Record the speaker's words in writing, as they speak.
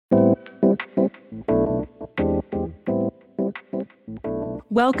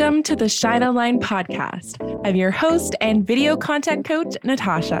Welcome to the Shine Online podcast. I'm your host and video content coach,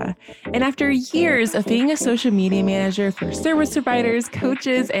 Natasha. And after years of being a social media manager for service providers,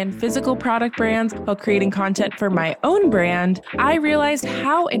 coaches, and physical product brands while creating content for my own brand, I realized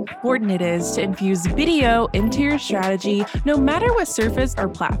how important it is to infuse video into your strategy, no matter what surface or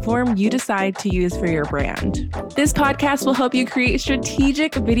platform you decide to use for your brand. This podcast will help you create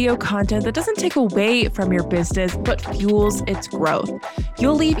strategic video content that doesn't take away from your business, but fuels its growth.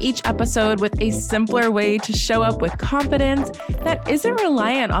 You'll leave each episode with a simpler way to show up with confidence that isn't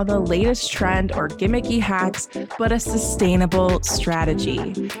reliant on the latest trend or gimmicky hacks, but a sustainable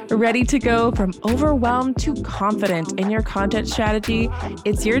strategy. Ready to go from overwhelmed to confident in your content strategy?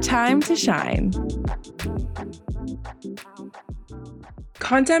 It's your time to shine.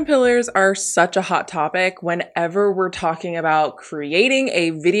 Content pillars are such a hot topic whenever we're talking about creating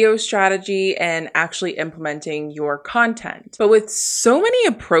a video strategy and actually implementing your content. But with so many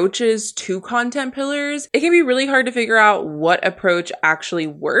approaches to content pillars, it can be really hard to figure out what approach actually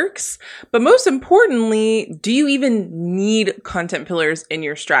works. But most importantly, do you even need content pillars in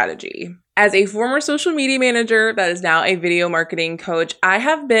your strategy? As a former social media manager that is now a video marketing coach, I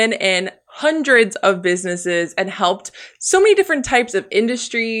have been in hundreds of businesses and helped so many different types of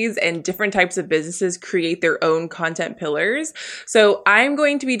industries and different types of businesses create their own content pillars. So I'm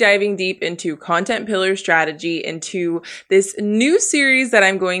going to be diving deep into content pillar strategy into this new series that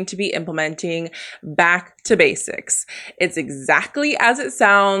I'm going to be implementing, Back to Basics. It's exactly as it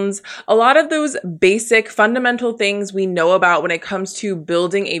sounds. A lot of those basic fundamental things we know about when it comes to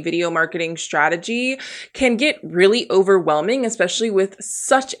building a video marketing strategy can get really overwhelming, especially with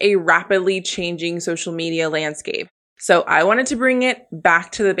such a rapidly changing social media landscape. So I wanted to bring it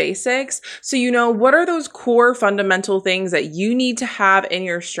back to the basics. So you know, what are those core fundamental things that you need to have in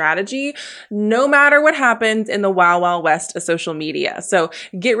your strategy, no matter what happens in the wild, wild west of social media. So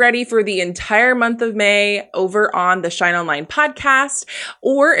get ready for the entire month of May over on the Shine Online podcast.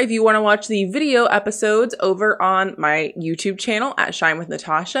 Or if you want to watch the video episodes over on my YouTube channel at Shine with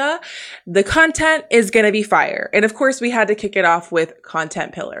Natasha, the content is going to be fire. And of course, we had to kick it off with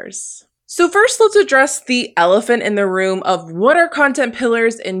content pillars. So first, let's address the elephant in the room of what are content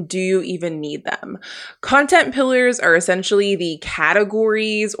pillars and do you even need them? Content pillars are essentially the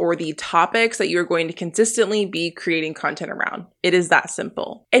categories or the topics that you're going to consistently be creating content around. It is that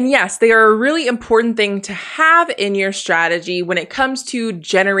simple. And yes, they are a really important thing to have in your strategy when it comes to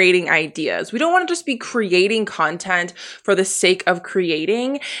generating ideas. We don't want to just be creating content for the sake of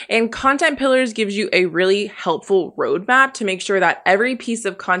creating. And content pillars gives you a really helpful roadmap to make sure that every piece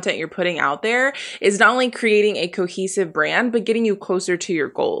of content you're putting out there is not only creating a cohesive brand, but getting you closer to your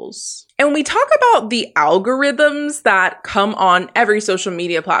goals. And when we talk about the algorithms that come on every social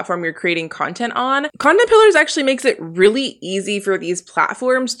media platform you're creating content on, content pillars actually makes it really easy for these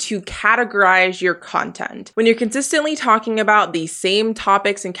platforms to categorize your content. When you're consistently talking about the same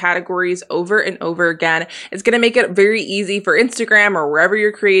topics and categories over and over again, it's going to make it very easy for Instagram or wherever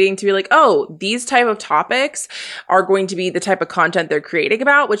you're creating to be like, oh, these type of topics are going to be the type of content they're creating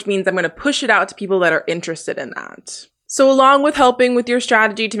about, which means I'm going to push it out to people that are interested in that. So along with helping with your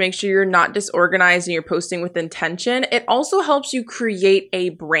strategy to make sure you're not disorganized and you're posting with intention, it also helps you create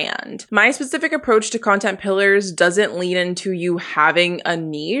a brand. My specific approach to content pillars doesn't lean into you having a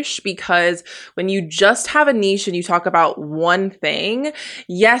niche, because when you just have a niche and you talk about one thing,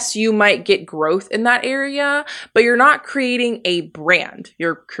 yes, you might get growth in that area, but you're not creating a brand.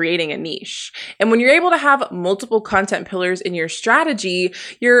 You're creating a niche. And when you're able to have multiple content pillars in your strategy,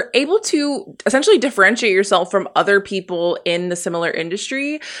 you're able to essentially differentiate yourself from other people in the similar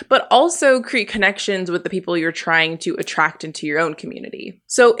industry, but also create connections with the people you're trying to attract into your own community.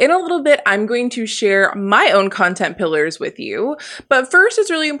 So in a little bit, I'm going to share my own content pillars with you. But first, it's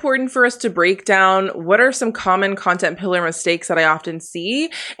really important for us to break down what are some common content pillar mistakes that I often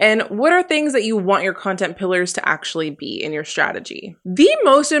see, and what are things that you want your content pillars to actually be in your strategy. The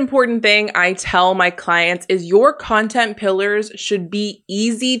most important thing I tell my clients is your content pillars should be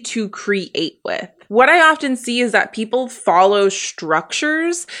easy to create with. What I often see is that people follow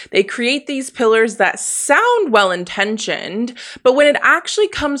structures. They create these pillars that sound well-intentioned, but when it actually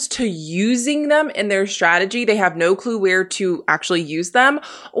comes to using them in their strategy, they have no clue where to actually use them,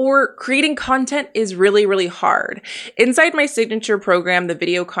 or creating content is really, really hard. Inside my signature program, the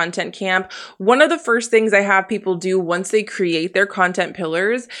Video Content Camp, one of the first things I have people do once they create their content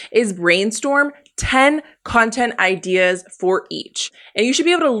pillars is brainstorm 10 content ideas for each. And you should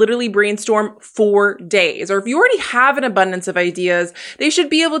be able to literally brainstorm 4 days. Or if you already have an abundance of ideas, they should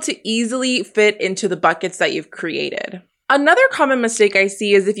be able to easily fit into the buckets that you've created. Another common mistake I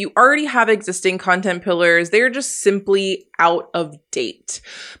see is if you already have existing content pillars, they're just simply out of date.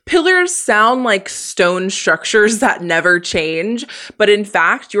 Pillars sound like stone structures that never change, but in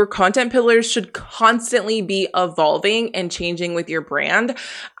fact, your content pillars should constantly be evolving and changing with your brand.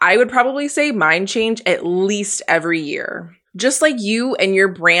 I would probably say mine change at least every year. Just like you and your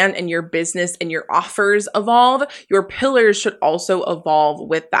brand and your business and your offers evolve, your pillars should also evolve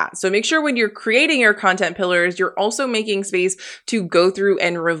with that. So make sure when you're creating your content pillars, you're also making space to go through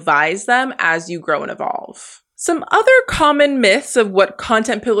and revise them as you grow and evolve. Some other common myths of what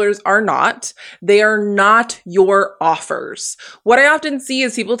content pillars are not: they are not your offers. What I often see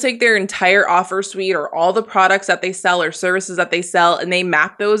is people take their entire offer suite or all the products that they sell or services that they sell and they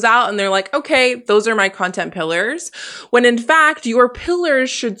map those out and they're like, okay, those are my content pillars. When in fact, your pillars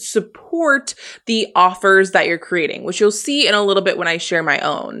should support the offers that you're creating, which you'll see in a little bit when I share my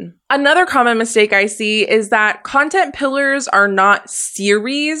own. Another common mistake I see is that content pillars are not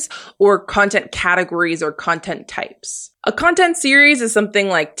series or content categories or content types. A content series is something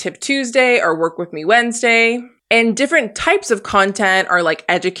like Tip Tuesday or Work With Me Wednesday. And different types of content are like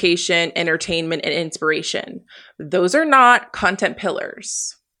education, entertainment, and inspiration. Those are not content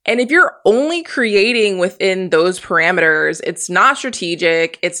pillars. And if you're only creating within those parameters, it's not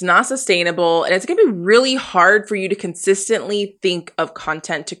strategic, it's not sustainable, and it's going to be really hard for you to consistently think of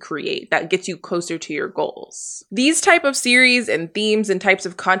content to create that gets you closer to your goals. These type of series and themes and types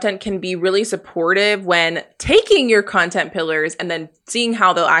of content can be really supportive when taking your content pillars and then seeing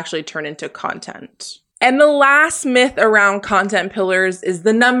how they'll actually turn into content. And the last myth around content pillars is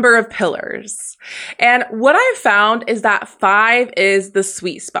the number of pillars. And what I've found is that 5 is the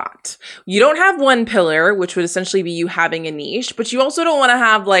sweet spot. You don't have one pillar, which would essentially be you having a niche, but you also don't want to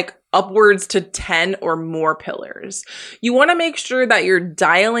have like upwards to 10 or more pillars. You want to make sure that you're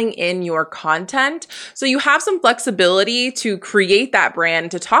dialing in your content so you have some flexibility to create that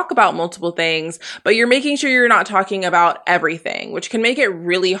brand, to talk about multiple things, but you're making sure you're not talking about everything, which can make it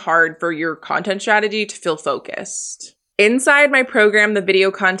really hard for your content strategy to feel focused. Inside my program, the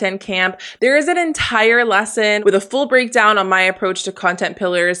Video Content Camp, there is an entire lesson with a full breakdown on my approach to content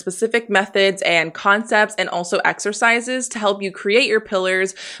pillars, specific methods and concepts, and also exercises to help you create your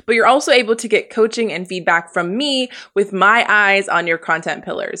pillars. But you're also able to get coaching and feedback from me with my eyes on your content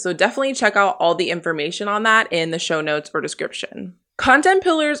pillars. So definitely check out all the information on that in the show notes or description. Content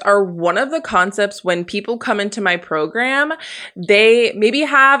pillars are one of the concepts when people come into my program, they maybe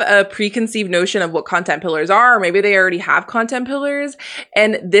have a preconceived notion of what content pillars are, or maybe they already have content pillars.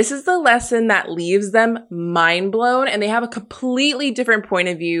 And this is the lesson that leaves them mind blown, and they have a completely different point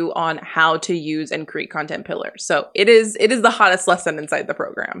of view on how to use and create content pillars. So it is the hottest lesson inside the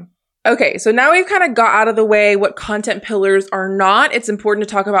program. Okay, so now we've kind of got out of the way what content pillars are not. It's important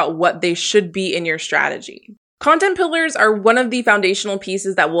to talk about what they should be in your strategy. Content pillars are one of the foundational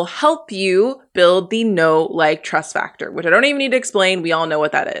pieces that will help you build the know, like, trust factor, which I don't even need to explain. We all know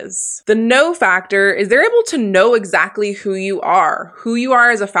what that is. The know factor is they're able to know exactly who you are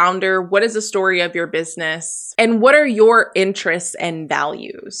as a founder, what is the story of your business, and what are your interests and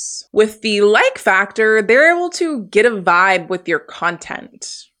values. With the like factor, they're able to get a vibe with your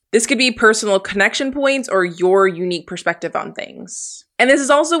content. This could be personal connection points or your unique perspective on things. And this is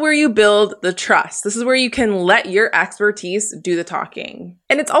also where you build the trust. This is where you can let your expertise do the talking.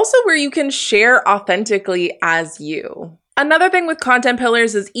 And it's also where you can share authentically as you. Another thing with content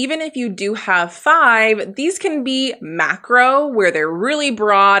pillars is even if you do have 5, these can be macro, where they're really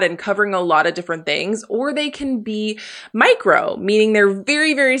broad and covering a lot of different things, or they can be micro, meaning they're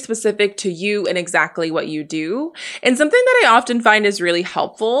very, very specific to you and exactly what you do. And something that I often find is really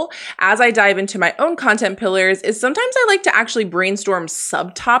helpful as I dive into my own content pillars is sometimes I like to actually brainstorm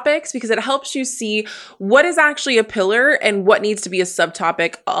subtopics because it helps you see what is actually a pillar and what needs to be a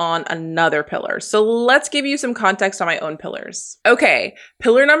subtopic on another pillar. So let's give you some context on my own pillars. Okay,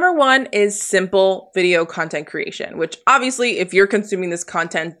 pillar number 1 is simple video content creation, which obviously if you're consuming this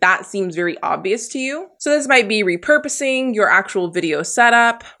content, that seems very obvious to you. So this might be repurposing your actual video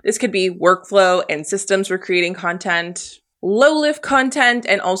setup. This could be workflow and systems for creating content, low lift content,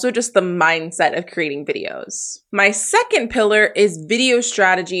 and also just the mindset of creating videos. My second pillar is video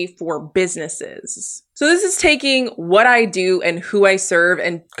strategy for businesses. So this is taking what I do and who I serve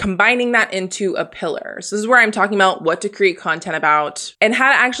and combining that into a pillar. So this is where I'm talking about what to create content about and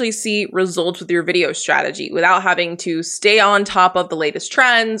how to actually see results with your video strategy without having to stay on top of the latest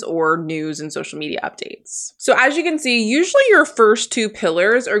trends or news and social media updates. So as you can see, usually your first 2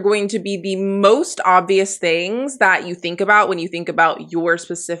 pillars are going to be the most obvious things that you think about when you think about your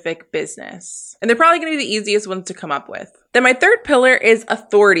specific business. And they're probably going to be the easiest ones to come up with. Then my third pillar is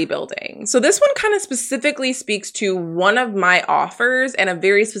authority building. So this one kind of specifically speaks to one of my offers and a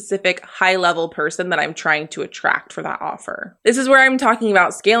very specific high-level person that I'm trying to attract for that offer. This is where I'm talking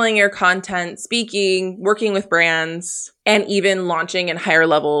about scaling your content, speaking, working with brands, and even launching in higher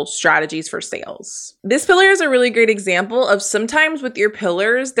level strategies for sales. This pillar is a really great example of sometimes with your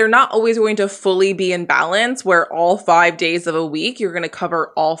pillars, they're not always going to fully be in balance where all 5 days of a week, you're going to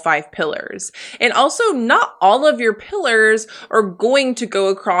cover all 5 pillars. And also not all of your pillars are going to go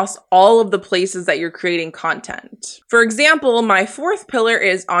across all of the places that you're creating content. For example, my 4th pillar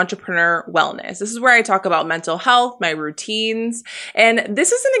is entrepreneur wellness. This is where I talk about mental health, my routines. And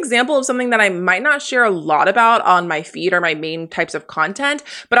this is an example of something that I might not share a lot about on my feed or my main types of content,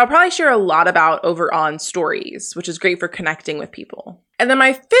 but I'll probably share a lot about over on stories, which is great for connecting with people. And then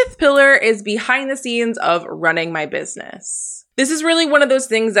my 5th pillar is behind the scenes of running my business. This is really one of those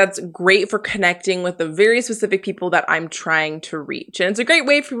things that's great for connecting with the very specific people that I'm trying to reach. And it's a great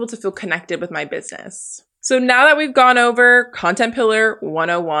way for people to feel connected with my business. So now that we've gone over Content Pillar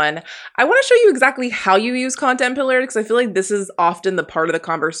 101, I want to show you exactly how you use Content Pillar because I feel like this is often the part of the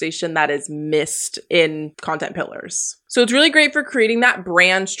conversation that is missed in Content Pillars. So it's really great for creating that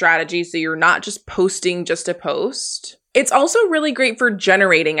brand strategy so you're not just posting just to post. It's also really great for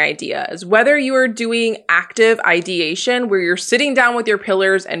generating ideas, whether you are doing active ideation where you're sitting down with your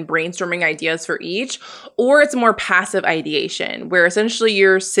pillars and brainstorming ideas for each, or it's more passive ideation where essentially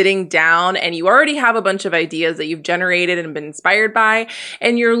you're sitting down and you already have a bunch of ideas that you've generated and been inspired by,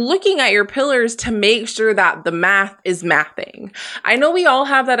 and you're looking at your pillars to make sure that the math is mathing. I know we all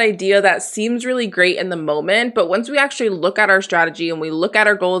have that idea that seems really great in the moment, but once we actually look at our strategy and we look at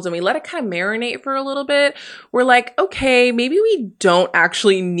our goals and we let it kind of marinate for a little bit, we're like, okay, maybe we don't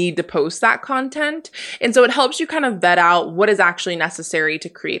actually need to post that content. And so it helps you kind of vet out what is actually necessary to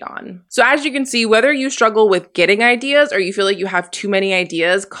create on. So as you can see, whether you struggle with getting ideas or you feel like you have too many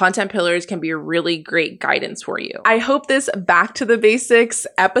ideas, Content Pillars can be a really great guidance for you. I hope this Back to the Basics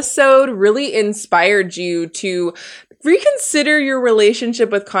episode really inspired you to reconsider your relationship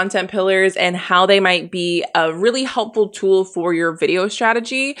with Content Pillars and how they might be a really helpful tool for your video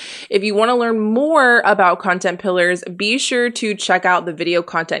strategy. If you want to learn more about Content Pillars, be sure to check out the Video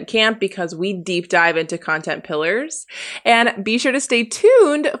Content Camp because we deep dive into Content Pillars. And be sure to stay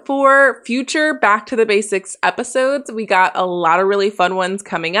tuned for future Back to the Basics episodes. We got a lot of really fun ones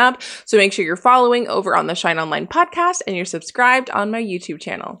coming up. So make sure you're following over on the Shine Online podcast and you're subscribed on my YouTube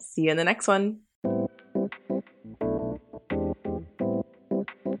channel. See you in the next one.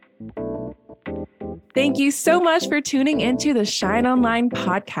 Thank you so much for tuning into the Shine Online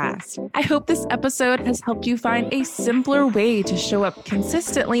podcast. I hope this episode has helped you find a simpler way to show up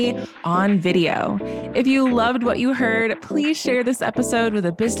consistently on video. If you loved what you heard, please share this episode with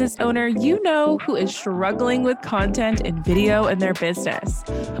a business owner you know who is struggling with content and video in their business.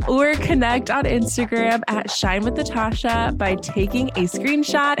 Or connect on Instagram at Shine with Natasha by taking a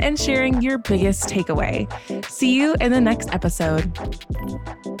screenshot and sharing your biggest takeaway. See you in the next episode.